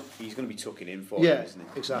 he's going to be tucking in for him, isn't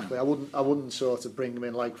he? Exactly. I wouldn't sort of bring him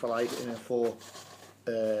in like for like in a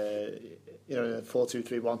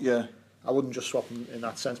 4-2-3-1. Yeah. I wouldn't just swap him in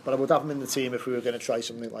that sense, but I would have him in the team if we were going to try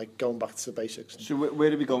something like going back to the basics. So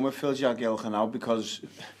where are we going with Phil Jagielka now? Because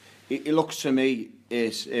it looks to me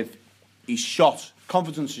as if he's shot,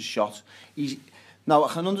 confidence is shot. Now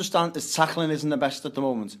I can understand his tackling isn't the best at the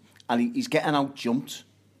moment, and he's getting out jumped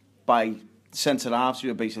by centre halves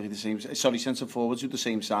who are basically the same. Centre forwards who are the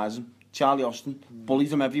same size. Charlie Austin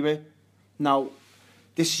bullied him everywhere. Now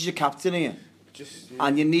this is your captain here,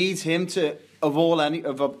 and you need him to. Of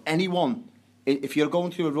anyone, if you're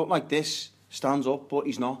going through a rut like this, stands up, but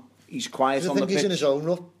he's not. He's quiet on the pitch. I think he's in his own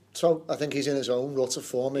rut. So I think he's in his own rut of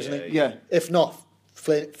form, isn't he? Yeah. If not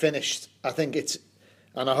finished, I think it's,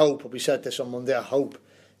 and I hope, we said this on Monday, I hope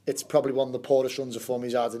it's probably one of the poorest runs of form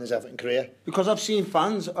he's had in his Everton career. Because I've seen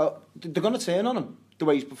fans, they're going to turn on him the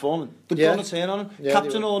way he's performing. They're going to turn on him.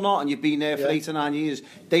 Captain or not, and you've been there for 8 or 9 years,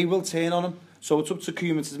 they will turn on him. So it's up to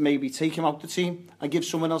Koeman to maybe take him out the team and give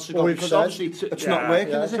someone else a go. Because obviously it's not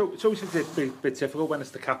working, is it? It's always a bit difficult when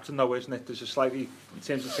it's the captain, though, isn't it? There's a slightly, in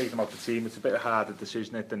terms of taking him out the team, it's a bit harder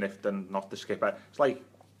decision than not the skipper. It's like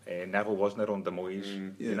Neville, wasn't it, under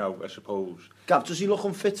Moyes? I suppose. Gav, does he look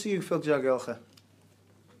unfit to you, Phil Jagielka?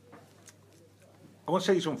 I won't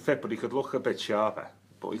say he's unfit, but he could look a bit sharper.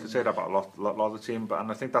 But we could say that about a lot of the team.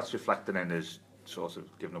 And I think that's reflected in his sort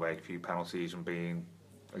of giving away a few penalties and being,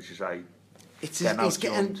 as you say, he's not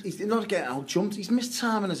getting out jumped. He's missed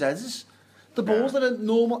time in his headers. The balls that are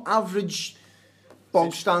normal, average,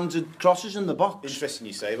 bog standard crosses in the box. Interesting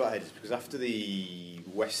you say about headers, because after the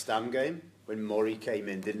West Ham game, when Murray came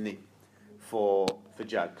in, didn't he, for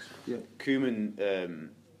Jags? Yeah. Koeman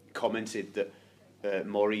commented that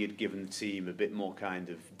Murray had given the team a bit more kind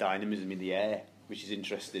of dynamism in the air, which is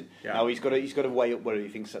interesting. Yeah. Now he's got to weigh up whether he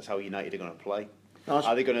thinks that's how United are going to play.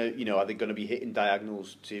 Are they going to be hitting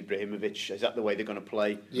diagonals to Ibrahimovic? Is that the way they're going to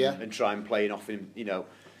play? Yeah. And try and playing off him,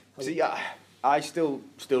 So yeah, I still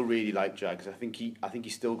really like Jags. I think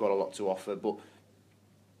he's still got a lot to offer, but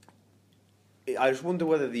I just wonder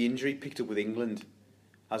whether the injury picked up with England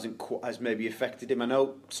has maybe affected him. I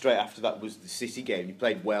know straight after that was the City game. He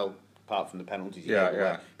played well, apart from the penalties. He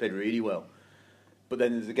played really well. But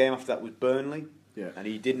then the game after that was Burnley. Yeah. And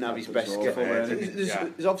he didn't have his best game.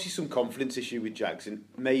 There's obviously some confidence issue with Jags, and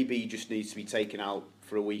maybe he just needs to be taken out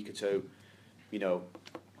for a week or two,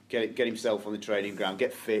 get himself on the training ground,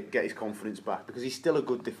 get fit, get his confidence back, because he's still a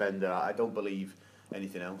good defender. I don't believe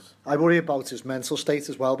anything else. I worry about his mental state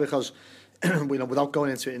as well, because without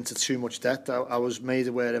going into too much depth, I was made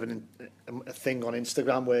aware of a thing on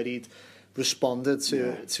Instagram where he'd responded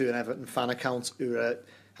to an Everton fan account who were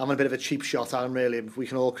having a bit of a cheap shot at him, really. We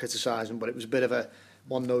can all criticise him, but it was a bit of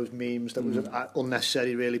one of those memes that was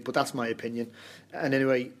unnecessary, really. But that's my opinion. And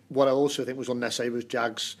anyway, what I also think was unnecessary was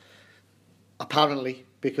Jags, apparently,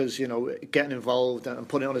 because, getting involved and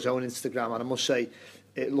putting it on his own Instagram, and I must say,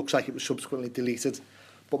 it looks like it was subsequently deleted.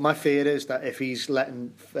 But my fear is that if he's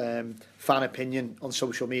letting fan opinion on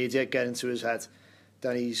social media get into his head,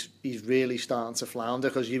 then he's really starting to flounder,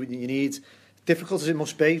 because you need... Difficult as it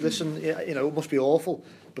must be, listen, it must be awful,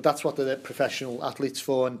 but that's what the professional athlete's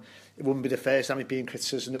for, and it wouldn't be the first time he's being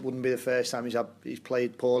criticised, and it wouldn't be the first time he's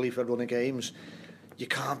played poorly for a run of games. You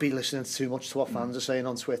can't be listening too much to what fans are saying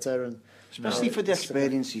on Twitter, and especially for the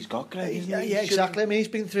experience he's got, Greg. Yeah, exactly. I mean,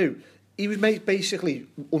 he was basically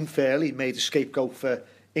unfairly made a scapegoat for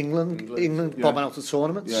England bombing out the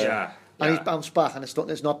tournament. And he's bounced back, and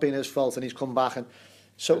it's not been his fault, and he's come back, and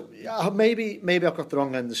so maybe I've got the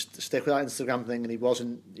wrong end of the stick with that Instagram thing, and he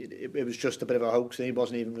wasn't. It was just a bit of a hoax, and he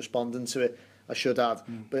wasn't even responding to it. I should add,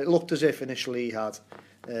 but it looked as if initially he had.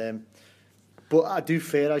 But I do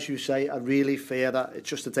fear, as you say, I really fear that it's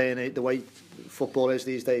just a day and age, the way football is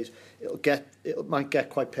these days. It might get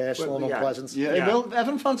quite personal and unpleasant. Yeah. Well,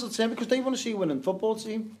 Everton fans will say because they want to see a winning football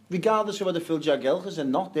team, regardless of whether Phil Jagielkas or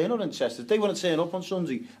not. They're not interested. They want to turn up on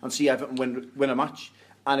Sunday and see Everton win a match.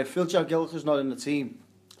 And if Phil Jagielkas not in the team,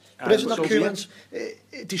 but isn't that Koeman's?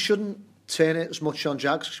 They shouldn't turn it as much on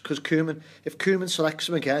Jags because if Koeman selects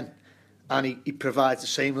him again and he provides the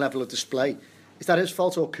same level of display, is that his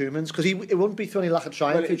fault or Koeman's? Because it wouldn't be through any lack of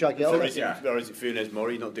trying for Jagielkas. Or is it Funes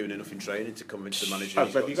Mori not doing enough in training to convince the manager?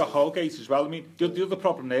 But you got Holgate as well. I mean, the other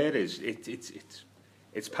problem there is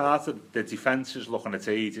it's part of the defence is looking at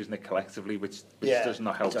age, isn't it, collectively, which does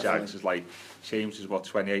not help Jags. Is like James is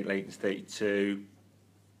 28, Leighton's 32,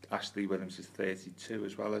 Ashley Williams is 32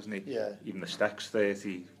 as well, isn't he? Yeah. Even the Steck's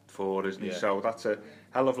 34, isn't he? So that's a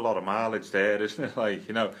hell of a lot of mileage there, isn't it? Like,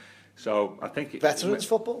 you know. So I think veterans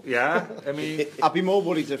football. Yeah, I mean, I'd be more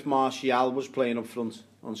worried if Martial was playing up front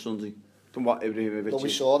on Sunday than what Ibrahimovic. Well, we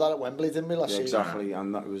saw that at Wembley, didn't we, last season? Exactly,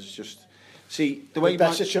 and that was just the way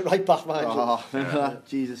Besic at right back, mind you. Remember that?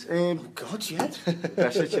 Jesus. God, yeah.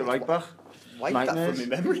 Besic at right back. Wipe that from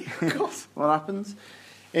my memory. God. What happened?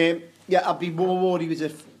 I'd be more worried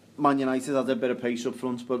if Man United had a bit of pace up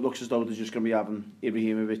front, but it looks as though they're just going to be having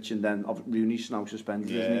Ibrahimovic and then Rooney's now suspended,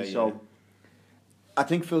 isn't he? So I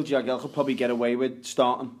think Phil Jagielka could probably get away with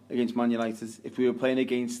starting against Man United if we were playing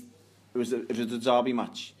against if it was a derby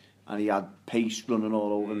match and he had pace running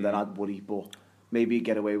all over him, then I'd worry. But maybe he'd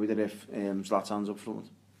get away with it if Zlatan's up front.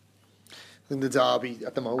 I think the derby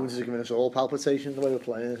at the moment is giving us all palpitation the way we're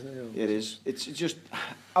playing, isn't it? It is. It's just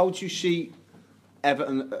how do you see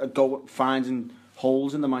Everton go finding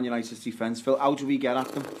holes in the Man United's defence? Phil, how do we get at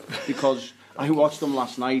them? Because I watched them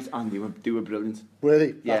last night and they were brilliant. Were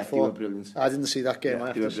they? Yeah, they were brilliant. I didn't see that game. Yeah, I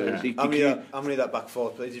have they were to say. brilliant. How many of that back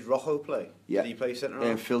four played? Did Rojo play? Yeah. Did he play centre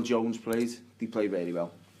half? Phil Jones played. They played really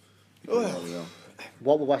well.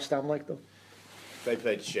 What were West Ham like though? They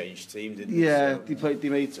played a changed team, didn't Yeah, they? they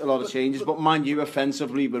made a lot of changes, but Man U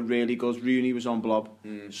offensively were really good. Rooney was on blob,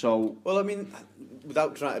 so. Well, I mean,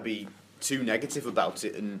 without trying to be too negative about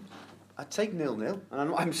it, and I'd take 0-0.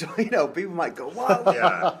 And I'm sorry, people might go,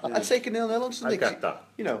 wow, I'd take a 0-0 on Sunday. I get that.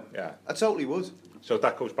 Yeah, I totally would. So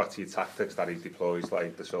that goes back to your tactics that he deploys,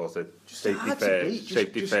 like the sort of safety hard to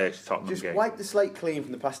beat. first Tottenham Just game. wipe the slate clean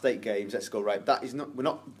from the past 8 games. Let's go right. That is not. We're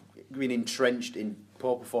not being entrenched in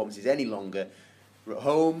poor performances any longer. We're at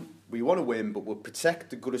home. We want to win, but we'll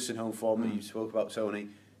protect the Goodison home form that you spoke about, Tony.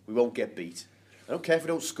 We won't get beat. I don't care if we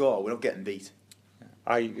don't score. We're not getting beat.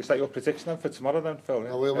 Is that your prediction then for tomorrow then, Phil?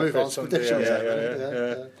 Oh, we'll move on to predictions.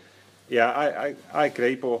 Yeah, I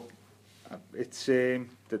agree, but it's the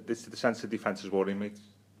sense of defence is worrying me.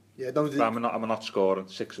 Yeah, no, I'm not scoring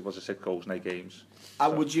 6 goals in 8 games.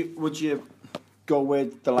 So. Would you go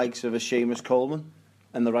with the likes of a Seamus Coleman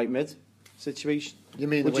in the right mid situation? You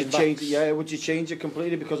mean would you change it? Yeah, would you change it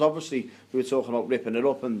completely? Because obviously we were talking about ripping it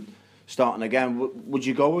up and starting again. Would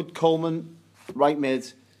you go with Coleman right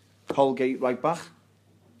mid, Holgate right back?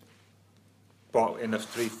 But in a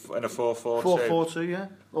 4-4-2? 4-4-2, yeah.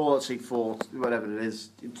 Or let's say 4, whatever it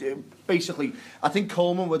is. Basically, I think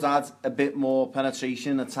Coleman would add a bit more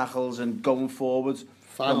penetration and tackles and going forward.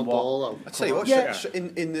 Final ball, though. I tell you what, Yeah.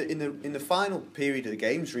 in the final period of the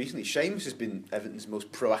games recently, Seamus has been Everton's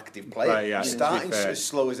most proactive player. Right, yeah. He's starting as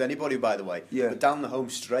slow as anybody, by the way. Yeah. But down the home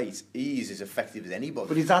straight, he's as effective as anybody.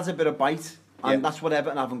 But he's had a bit of bite, and that's what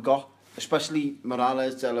Everton haven't got. Especially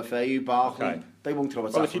Morales, Delafeu, Barkley. Okay. They won't throw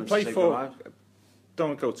a Well, if tackle you play to save their lives.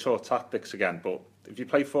 don't go to tactics again, but if you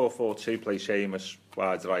play 4-4-2, play Seamus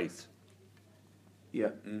wide right, Yeah.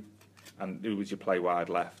 and who would you play wide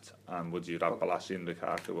left, and would you have Balassi and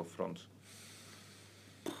Lukaku up front?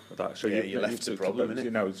 So your left's a problem,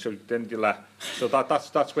 isn't it? So then you left. So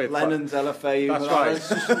that's where Lennon, Delafeu, Morales.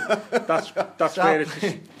 That's where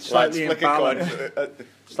it's slightly imbalanced.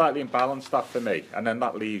 Slightly imbalanced that for me, and then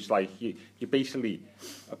that leaves like you basically,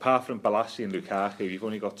 apart from Balassi and Lukaku, you've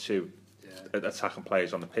only got 2 attacking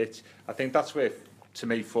players on the pitch. I think that's where, to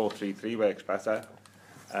me, 4-3-3 works better.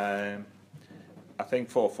 I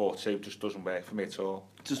think 4-4-2 just doesn't work for me at all.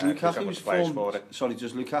 Does Lukaku's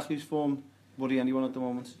form worry anyone at the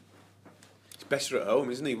moment? He's better at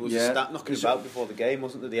home, isn't he? Was stat knocking about before the game,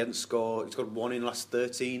 wasn't there? He hadn't scored. He's got 1 in the last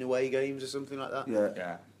 13 away games or something like that.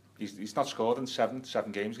 Yeah. He's not scored in 7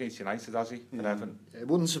 games against United, has he? It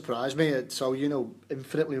wouldn't surprise me. So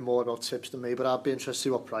infinitely more about tips than me, but I'd be interested to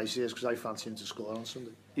see what price he is because I fancy him to score on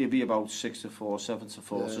Sunday. He'd be about 6-4,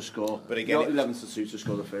 7-4 to score. But again, 11-2 to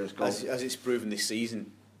score the first goal. As it's proven this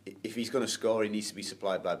season, if he's going to score, he needs to be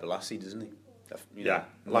supplied by Balassi, doesn't he?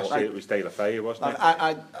 Last year it was De La Feu, wasn't it?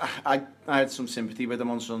 I had some sympathy with him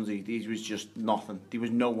on Sunday. He was just nothing. There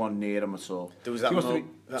was no one near him at all. There was that must have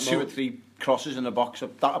been two or three crosses in the box.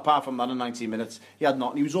 Apart from that, in 90 minutes, he had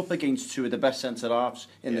nothing. He was up against two of the best centre halves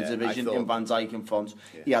in the division, in Van Dijk and Font.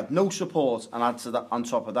 Yeah. He had no support, and add to that, on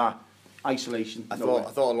top of that, isolation. I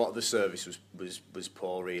thought a lot of the service was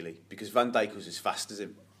poor, really, because Van Dijk was as fast as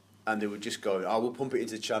him, and they were just going, we'll pump it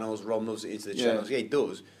into the channels. Rom loves it into the channels. Yeah, he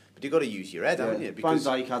does. But you've got to use your head, haven't you? Because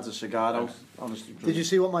Van Dijk had a cigar out, honestly. Did you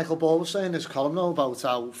see what Michael Ball was saying in his column though about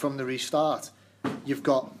how from the restart you've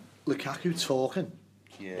got Lukaku talking?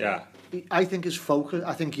 Yeah. I think his focus,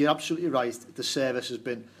 I think you're absolutely right, the service has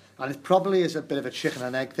been, and it probably is a bit of a chicken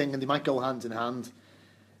and egg thing, and they might go hand in hand.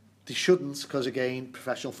 They shouldn't, because again,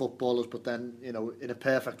 professional footballers, but then, you know, in a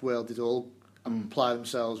perfect world, they'd all apply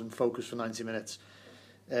themselves and focus for 90 minutes.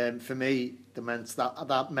 For me,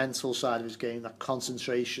 that mental side of his game, that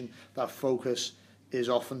concentration, that focus, has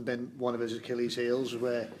often been one of his Achilles' heels,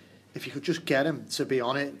 where if you could just get him to be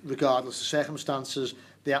on it, regardless of circumstances,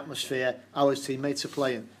 the atmosphere, how his teammates are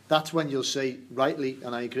playing, that's when you'll see, rightly,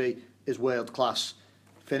 and I agree, his world-class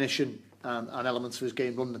finishing and elements of his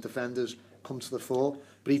game, running the defenders, come to the fore.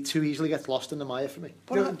 But he too easily gets lost in the mire for me.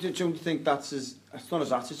 Don't you think it's not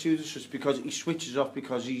his attitude, it's just because he switches off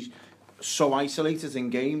because he's so isolated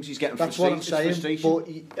in games, he's getting frustrated. That's what I'm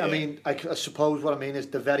saying, but I mean, I suppose what I mean is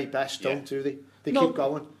the very best don't, do they? They keep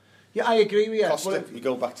going. Yeah, I agree with you. Costa, you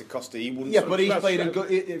go back to Costa, he wouldn't... Yeah, but he's playing a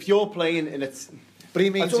good... If you're playing and it's... But he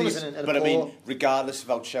means even in But I mean, regardless of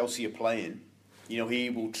how Chelsea are playing, you know, he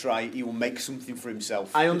will make something for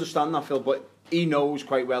himself. I understand that, Phil, but he knows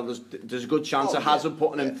quite well there's a good chance of Hazard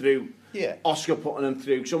putting him through, Oscar putting him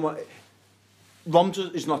through. Rom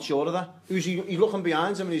is not sure of that. He's looking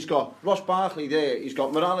behind him and he's got Ross Barkley there, he's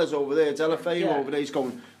got Morales over there, De La Feu over there. He's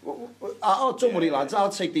going, don't worry lads, I'll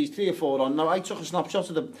take these 3 or 4 on. Now I took a snapshot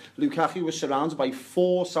of the Lukaku was surrounded by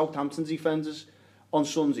 4 Southampton defenders on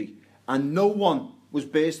Sunday, and no one was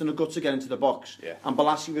bursting a gut to get into the box. And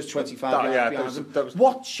Balassi was 25 yards behind him.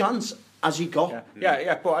 What chance has he got?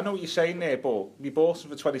 Yeah, but I know what you're saying there, but we bought him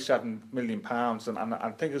for £27 million, and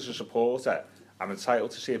I think as a supporter, I'm entitled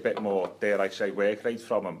to see a bit more, dare I say, work rate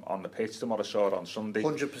from him on the pitch than what I saw on Sunday.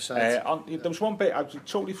 100%. There was one bit, I was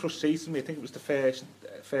totally frustrated me. I think it was the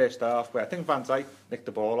first half, where I think Van Dijk nicked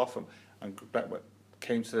the ball off him and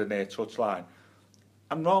came to the near touchline.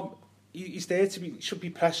 And Rom, he's there should be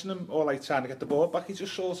pressing him or like trying to get the ball back. He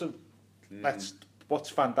just sort of lets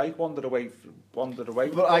Van Dijk wander away.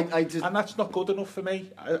 But and that's not good enough for me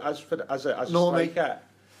as a striker.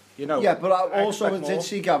 You know, yeah, but I also did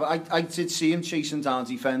see Gav. I did see him chasing down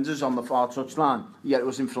defenders on the far touchline. Yeah, it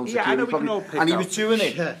was in front of him, and he was doing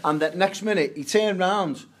it. Yeah. And the next minute, he turned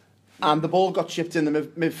round, and the ball got chipped in the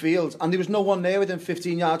midfield, and there was no one there within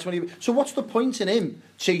 15 yards. 20. So what's the point in him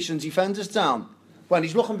chasing defenders down when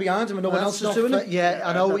he's looking behind him and no one else is doing it? Yeah,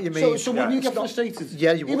 I know what you mean. So wouldn't you get frustrated?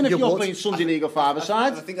 Yeah, even if you're playing Sunday League or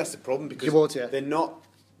five-a-side. I think that's the problem because they're not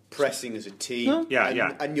pressing as a team.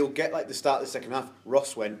 And you'll get like the start of the second half.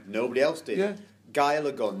 Ross went, nobody else did. Yeah. Guy will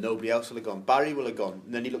have gone, nobody else will have gone. Barry will have gone,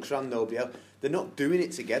 and then he looks around, nobody else. They're not doing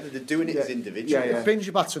it together. They're doing it as individuals. It brings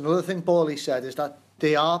you back to another thing Bawley said, is that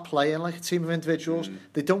they are playing like a team of individuals.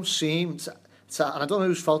 They don't seem to, and I don't know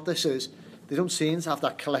whose fault this is, they don't seem to have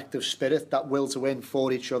that collective spirit, that will to win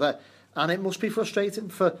for each other. And it must be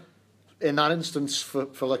frustrating in that instance for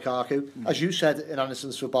Lukaku. As you said, in that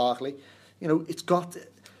instance for Barkley. You know,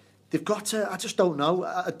 they've got to, I just don't know.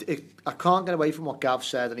 I can't get away from what Gav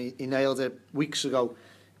said, and he nailed it weeks ago,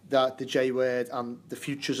 that the J word and the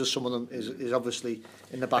futures of some of them is obviously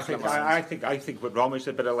in the back of the mind. I think with Rom, it's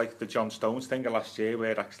a bit of like the John Stones thing of last year,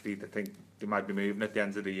 where actually they think they might be moving at the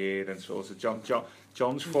end of the year, and sort of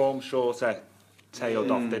John's form sort of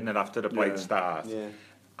tailed off, didn't it, after the play start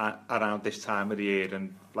around this time of the year,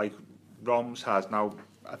 and like Rom's has now.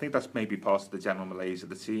 I think that's maybe part of the general malaise of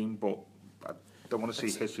the team, but I don't want to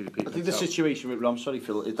see history repeat itself. I think the situation with Rom, sorry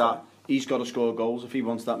Phil, is that he's got to score goals if he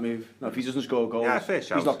wants that move. Now, if he doesn't score goals, he's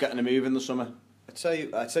not getting a move in the summer. I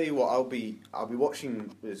tell you what, I'll be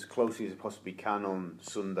watching as closely as I possibly can on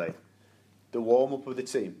Sunday the warm up of the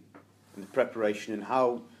team and the preparation and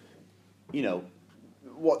how, you know,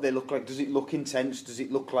 what they look like. Does it look intense? Does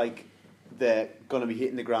it look like they're going to be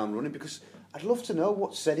hitting the ground running? Because I'd love to know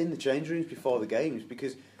what's said in the change rooms before the games.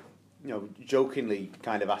 Because, you know, jokingly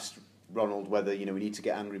kind of asked Ronald whether, you know, we need to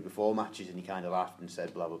get angry before matches, and he kind of laughed and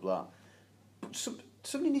said blah blah blah. But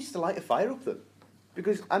somebody needs to light a fire up them,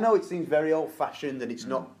 because I know it seems very old fashioned and it's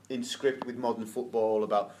not in script with modern football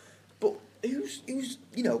about, but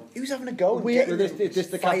who's having a go? This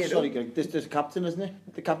the captain, sorry, this the captain, isn't it?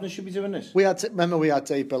 The captain should be doing this. Remember we had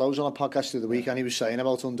Dave Billows on a podcast the other week, and he was saying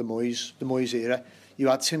about under Moyes, the Moyes era, you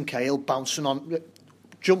had Tim Cahill bouncing on,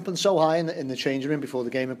 jumping so high in the changing room before the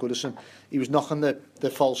game at Goodison, he was knocking the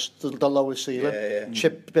lower ceiling,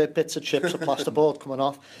 bits of chips, a plasterboard coming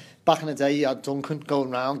off. Back in the day, you had Duncan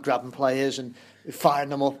going round, grabbing players and firing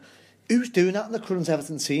them up. Who's doing that in the current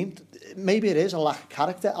Everton team? Maybe it is a lack of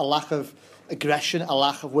character, a lack of aggression, a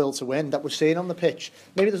lack of will to win that we're seeing on the pitch.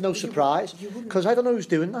 Maybe there's no surprise, because I don't know who's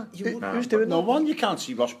doing that. Who's doing that? No one, you can't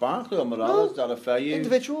see Ross Barkley or Morales,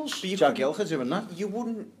 individuals. Jack Gilcher doing that. You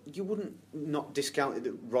wouldn't not discount it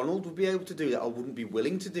that Ronald would be able to do that, or wouldn't be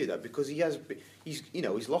willing to do that, because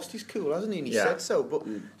he's lost his cool, hasn't he? And he said so. But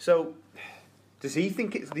so does he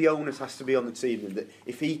think it's the onus has to be on the team, and that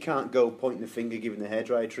if he can't go pointing the finger, giving the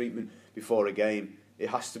hairdryer treatment before a game, it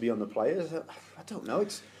has to be on the players? I don't know.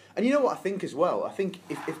 And you know what I think as well? I think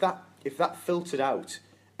if that filtered out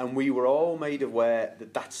and we were all made aware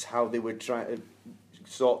that that's how they were trying to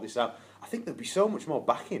sort this out, I think there'd be so much more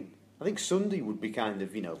backing. I think Sunday would be kind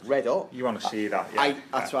of, red hot. You want to see that, yeah.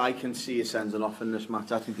 That's why I can see it sending off in this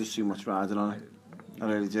match. I think there's too much riding on it.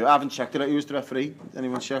 I really do. I haven't checked it. Who's the referee?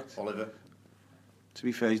 Anyone checked? Oliver. To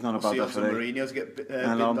be fair, he's not a bad referee. Mourinho's get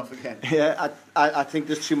bitten off again. Yeah, I think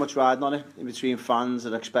there's too much riding on it in between fans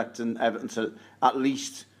that are expecting Everton to at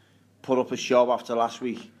least put up a show after last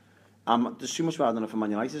week. There's too much riding on it for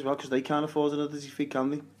Man United as well, because they can't afford another defeat, can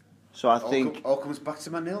they? So I think all comes back to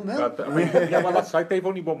my 0-0. Well, that's right. They've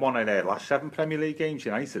only won one in their last 7 Premier League games,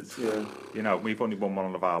 United. Yeah. We've only won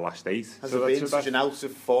one of our last 8. Has there been such an out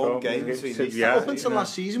of form game between these? Yeah, up until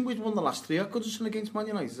last season, we'd won the last 3 at Goodison against Man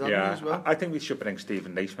United. As well? I think we should bring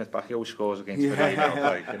Stephen Naismith back. He always scores against Man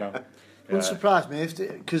United. Wouldn't surprise me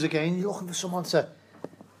because again, you're looking for someone to.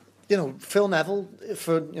 Phil Neville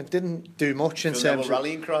didn't do much in terms of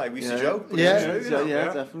rallying cry. We used to joke. Yeah,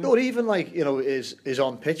 definitely. Or even his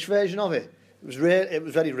on pitch version of it. It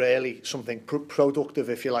was very rarely something productive,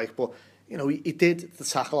 if you like. But he did the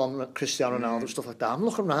tackle on Cristiano Ronaldo, stuff like that. I'm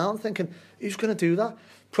looking around thinking, who's going to do that?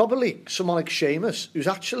 Probably someone like Seamus, who's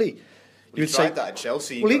actually. You would tried that at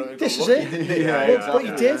Chelsea. Well, this is it. But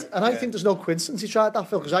he did, and I think there's no coincidence he tried that,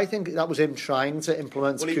 Phil, because I think that was him trying to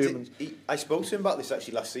implement Koeman. I spoke to him about this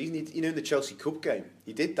actually last season. In the Chelsea Cup game,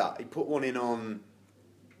 he did that. He put one in on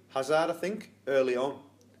Hazard, I think, early on,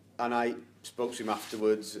 and I spoke to him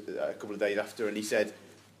afterwards, a couple of days after, and he said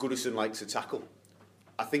Goodison likes a tackle.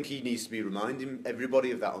 I think he needs to be reminding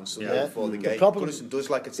everybody of that on Sunday before the game. Goodison does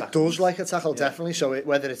like a tackle. Does like a tackle, definitely. So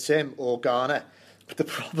whether it's him or Garner. But the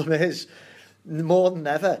problem is, more than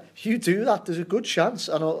ever, if you do that, there's a good chance,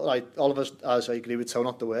 I know, all of us, as I agree with Tone,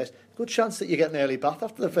 not the worst, good chance that you get an early bath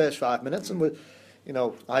after the first 5 minutes, and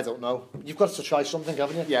I don't know. You've got to try something,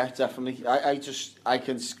 haven't you? Yeah, definitely. I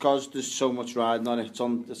can, because there's so much riding on it.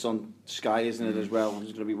 It's on Sky, isn't it, as well? I'm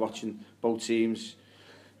just going to be watching both teams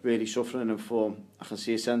really suffering in form. I can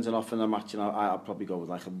see it sending off in the match, and I'll probably go with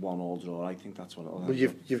like a 1-1 draw. I think that's what it'll be.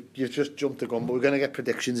 Well, you've just jumped the gun, but we're going to get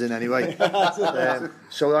predictions in anyway.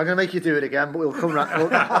 So I'm going to make you do it again, but we'll come round. We'll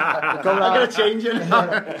go round. I'm going to change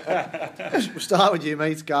it. We'll start with you,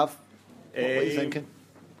 mate, Gav. What are you thinking?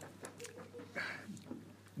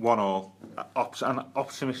 1-1. I'm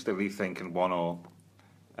optimistically thinking 1-1.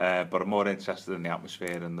 But I'm more interested in the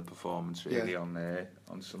atmosphere and the performance really on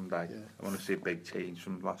Sunday. Yeah. I want to see a big change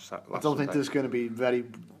from last I don't think there's going to be very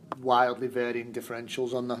wildly varying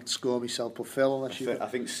differentials on that score myself, but Phil, I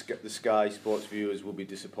think the Sky Sports viewers will be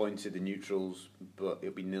disappointed, the neutrals, but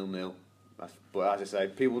it'll be 0-0. But as I say,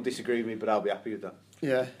 people will disagree with me, but I'll be happy with that.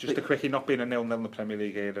 Yeah. Just a quickie, not being a 0-0 in the Premier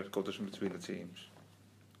League era, Goodison between the teams.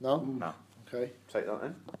 No? Okay. Take that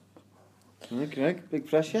then. Okay, big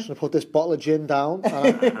pressure. I'm going to put this bottle of gin down,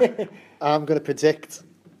 and I'm going to predict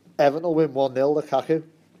Everton will win 1-0 to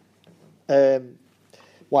Lukaku.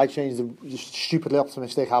 Why change the stupidly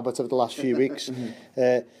optimistic habit of the last few weeks?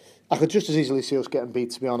 I could just as easily see us getting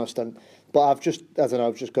beat, to be honest. But I've just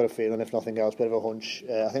got a feeling, if nothing else, bit of a hunch.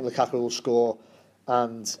 I think Lukaku will score,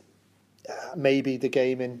 and maybe the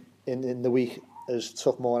game in the week has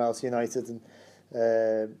took more out of United.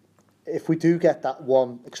 And if we do get that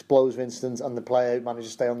one explosive instance and the player manages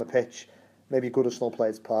to stay on the pitch, maybe Goodison will play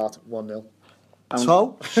its part. 1-0.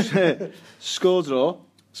 So, score draw.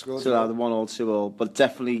 So the 1-0, 2-0, but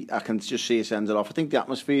definitely I can just see us end it off. I think the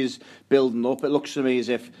atmosphere is building up. It looks to me as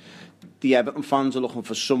if the Everton fans are looking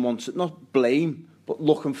for someone to not blame, but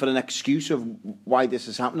looking for an excuse of why this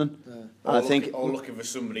is happening. And looking for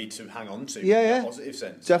somebody to hang on to. Yeah, in a positive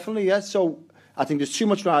sense. Definitely, yeah. So I think there's too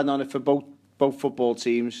much riding on it for both football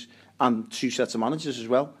teams and two sets of managers as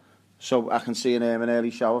well. So I can see an early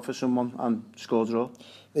shower for someone and score draw.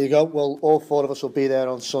 There you go. Well, all four of us will be there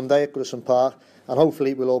on Sunday at Goodison Park, and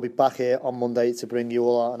hopefully we'll all be back here on Monday to bring you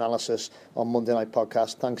all our analysis on Monday Night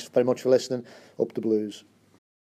Podcast. Thanks very much for listening. Up the Blues.